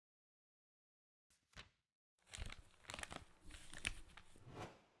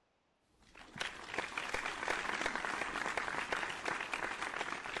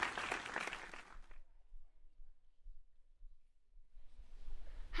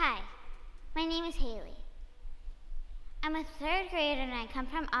name is Haley. I'm a third grader and I come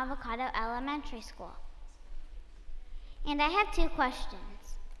from Avocado Elementary School. And I have 2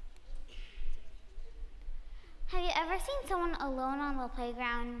 questions. Have you ever seen someone alone on the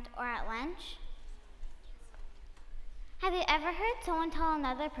playground or at lunch? Have you ever heard someone tell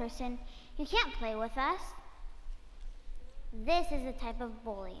another person, "You can't play with us"? This is a type of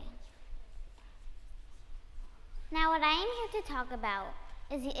bullying. Now what I am here to talk about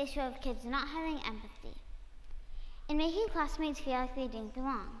is the issue of kids not having empathy and making classmates feel like they don't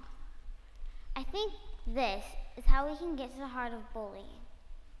belong. I think this is how we can get to the heart of bullying.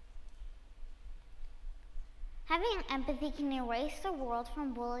 Having empathy can erase the world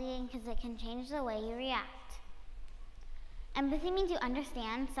from bullying because it can change the way you react. Empathy means you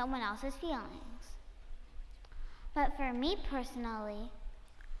understand someone else's feelings. But for me personally,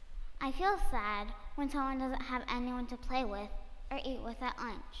 I feel sad when someone doesn't have anyone to play with or eat with at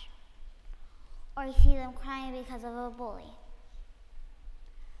lunch, or you see them crying because of a bully.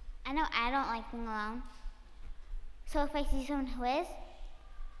 I know I don't like being alone, so if I see someone who is,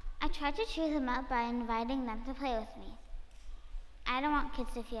 I try to cheer them up by inviting them to play with me. I don't want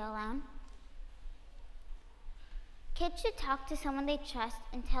kids to feel alone. Kids should talk to someone they trust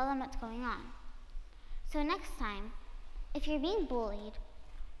and tell them what's going on. So next time, if you're being bullied,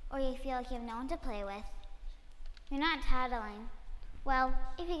 or you feel like you have no one to play with, you're not tattling, well,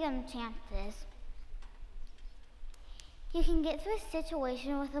 if you give them chances, you can get through a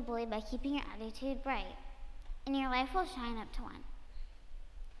situation with a bully by keeping your attitude bright, and your life will shine up to one.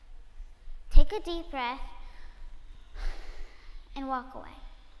 Take a deep breath and walk away.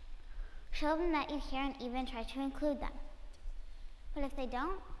 Show them that you care and even try to include them. But if they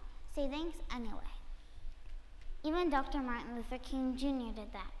don't, say thanks anyway. Even Dr. Martin Luther King Jr.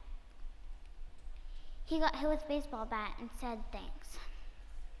 did that. He got hit with a baseball bat and said thanks.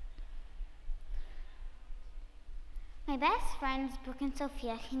 My best friends, Brooke and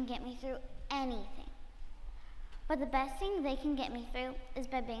Sophia, can get me through anything. But the best thing they can get me through is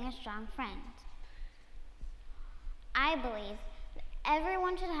by being a strong friend. I believe that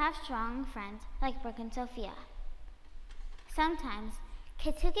everyone should have strong friends like Brooke and Sophia. Sometimes,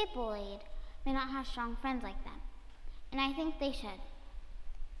 kids who get bullied may not have strong friends like them, and I think they should.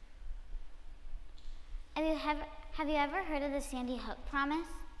 Have you ever heard of the Sandy Hook Promise?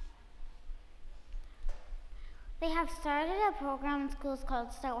 They have started a program in schools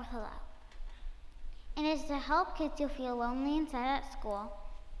called Start With Hello. And it's to help kids who feel lonely and sad at school.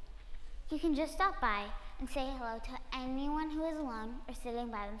 You can just stop by and say hello to anyone who is alone or sitting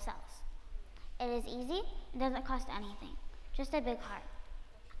by themselves. It is easy, it doesn't cost anything, just a big heart.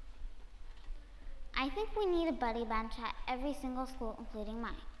 I think we need a buddy bench at every single school, including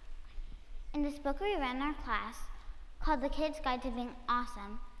mine. In this book we read in our class, called The Kid's Guide to Being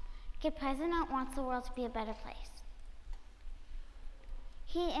Awesome, Kid President wants the world to be a better place.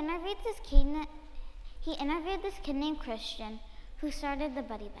 He interviewed this kid named Christian who started the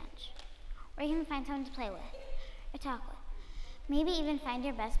Buddy Bench, where you can find someone to play with or talk with. Maybe even find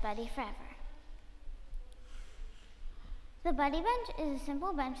your best buddy forever. The Buddy Bench is a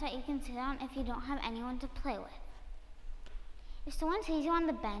simple bench that you can sit on if you don't have anyone to play with. If someone sees you on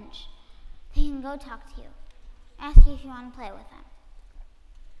the bench, they can go talk to you, ask you if you want to play with them.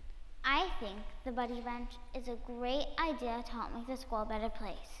 I think the Buddy Bench is a great idea to help make the school a better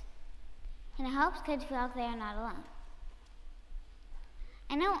place. And it helps kids feel like they are not alone.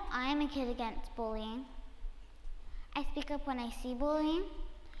 I know I'm a kid against bullying. I speak up when I see bullying,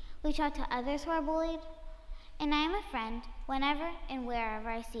 reach out to others who are bullied, and I am a friend whenever and wherever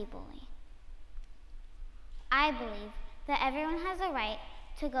I see bullying. I believe that everyone has a right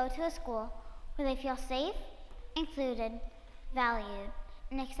to go to a school where they feel safe, included, valued,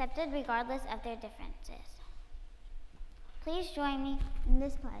 and accepted regardless of their differences. Please join me in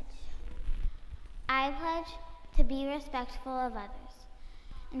this pledge. I pledge to be respectful of others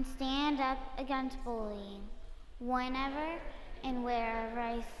and stand up against bullying whenever and wherever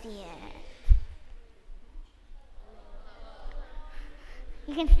I see it.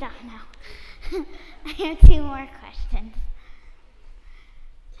 You can stop now. I have 2 more questions.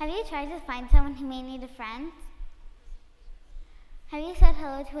 Have you tried to find someone who may need a friend? Have you said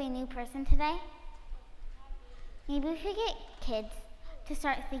hello to a new person today? Maybe we should get kids to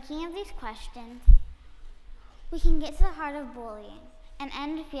start thinking of these questions. We can get to the heart of bullying and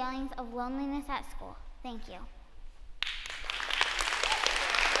end feelings of loneliness at school. Thank you.